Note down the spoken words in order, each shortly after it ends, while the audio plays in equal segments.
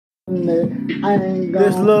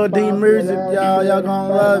This Lil D music, y'all gonna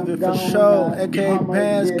love it for sure. AKA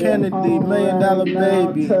Vance Kennedy, $1 Million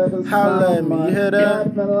Baby. Holla at me, you hear that?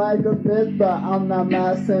 Rapping like a bitch, but I'm not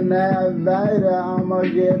messing that later. I'ma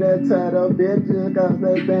get it to the bitches, cause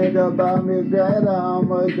they think about me greater.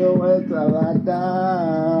 I'ma do it till I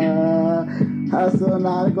die. Hustle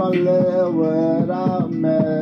not gonna live without me.